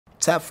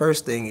Top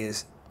first thing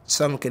is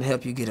someone can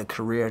help you get a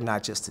career,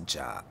 not just a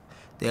job.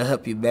 They'll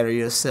help you better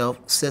yourself,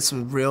 set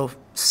some real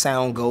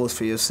sound goals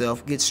for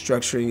yourself, get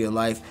structure in your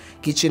life,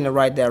 get you in the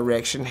right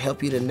direction,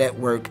 help you to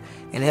network,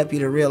 and help you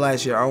to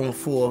realize your own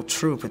full,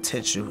 true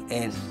potential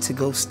and to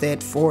go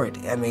stand for it.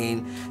 I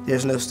mean,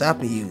 there's no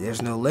stopping you.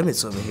 There's no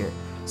limits over here.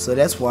 So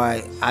that's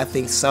why I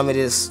think Summit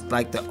is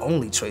like the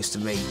only choice to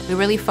make. We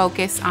really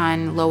focus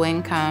on low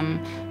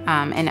income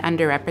and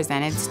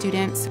underrepresented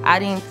students. I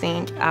didn't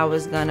think I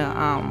was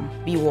gonna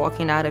be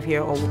walking out of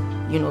here or,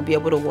 be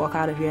able to walk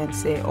out of here and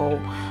say, oh,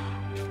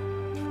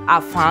 I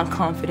found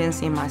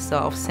confidence in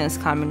myself since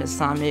coming to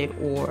Summit,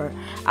 or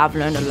I've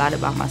learned a lot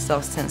about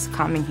myself since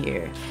coming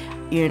here.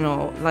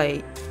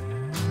 Like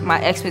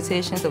my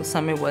expectations of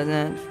Summit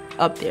wasn't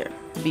up there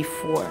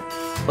before,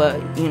 but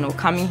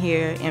coming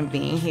here and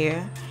being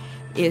here,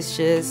 it's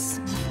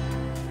just,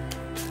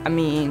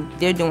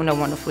 they're doing a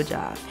wonderful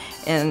job.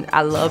 And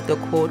I love the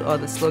quote or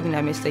the slogan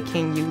that Mr.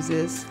 King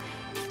uses: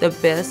 the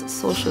best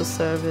social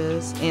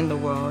service in the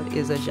world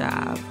is a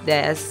job.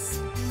 That's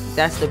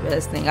the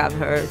best thing I've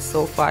heard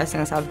so far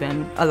since I've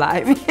been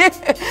alive.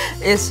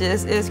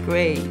 It's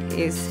great.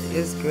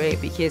 It's great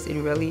because it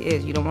really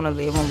is. You don't want to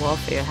live on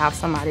welfare, have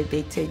somebody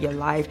dictate your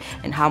life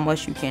and how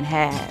much you can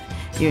have,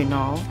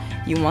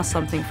 You want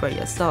something for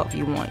yourself.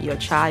 You want your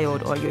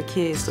child or your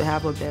kids to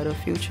have a better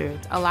future.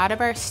 A lot of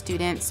our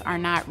students are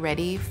not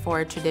ready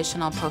for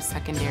traditional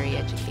post-secondary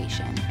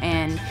education.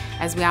 And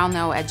as we all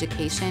know,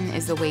 education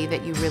is the way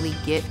that you really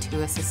get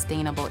to a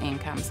sustainable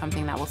income,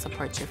 something that will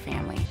support your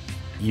family.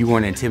 You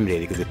weren't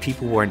intimidated because the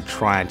people weren't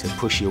trying to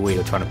push you away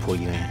or trying to pull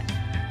you in.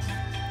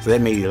 So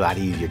that made it a lot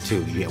easier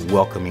too. You had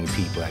welcoming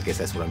people, I guess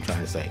that's what I'm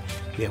trying to say.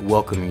 You had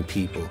welcoming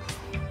people,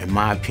 in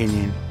my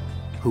opinion,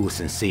 who were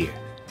sincere.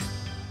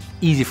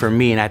 Easy for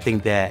me, and I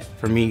think that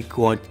for me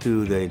going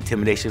through the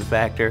intimidation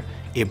factor,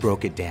 it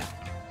broke it down.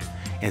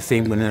 And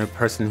same with another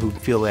person who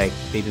feel like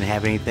they didn't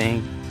have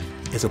anything,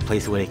 it's a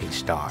place where they can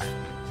start.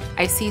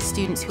 I see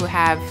students who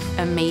have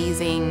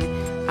amazing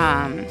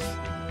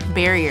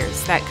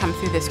barriers that come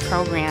through this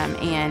program,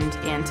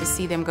 and to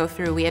see them go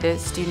through. We had a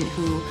student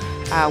who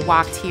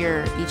walked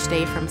here each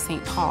day from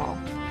St. Paul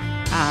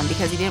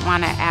because he didn't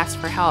want to ask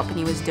for help, and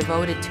he was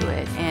devoted to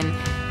it. And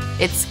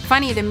it's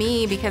funny to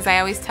me because I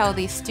always tell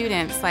these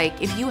students, like,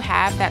 if you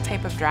have that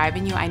type of drive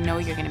in you, I know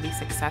you're going to be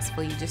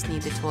successful. You just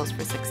need the tools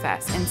for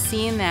success. And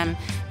seeing them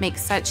make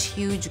such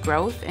huge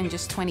growth in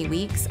just 20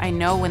 weeks, I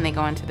know when they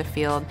go into the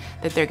field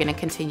that they're going to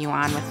continue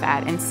on with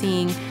that. And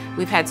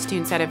we've had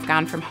students that have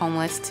gone from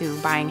homeless to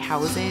buying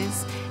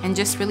houses, and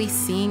just really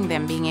seeing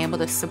them being able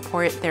to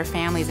support their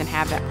families and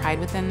have that pride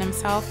within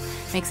themselves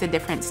makes a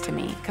difference to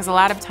me. Because a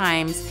lot of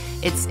times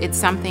it's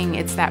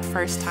that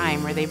first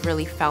time where they've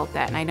really felt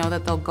that, and I know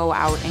that they'll go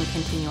out and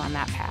continue on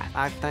that path.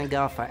 I thank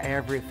God for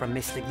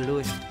Mr.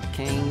 Lewis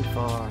King,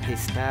 for his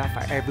staff,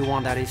 for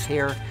everyone that is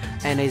here,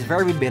 and it's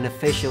very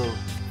beneficial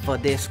for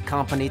this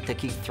company to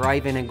keep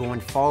thriving and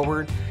going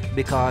forward,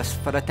 because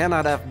for the 10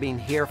 that I've been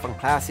here from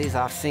classes,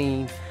 I've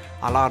seen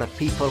a lot of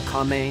people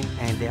coming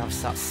and they have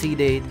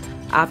succeeded.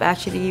 I've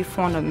actually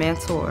found a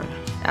mentor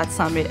at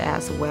Summit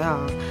as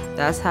well.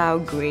 That's how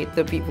great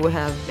the people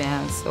have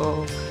been.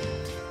 So,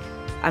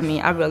 I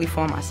really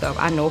found myself.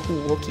 I know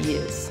who Wookie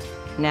is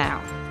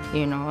now,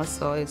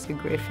 so it's a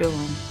great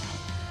feeling.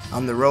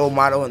 I'm the role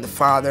model and the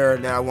father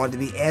that I wanted to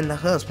be, and the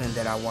husband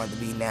that I wanted to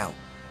be now.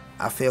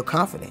 I feel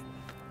confident.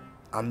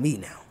 I'm me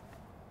now.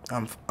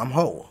 I'm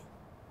whole.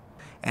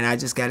 And I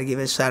just got to give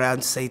it a shout out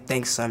and say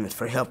thanks, Summit,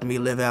 for helping me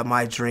live out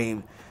my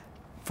dream.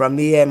 From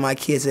me and my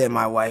kids and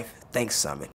my wife, thanks, Summit.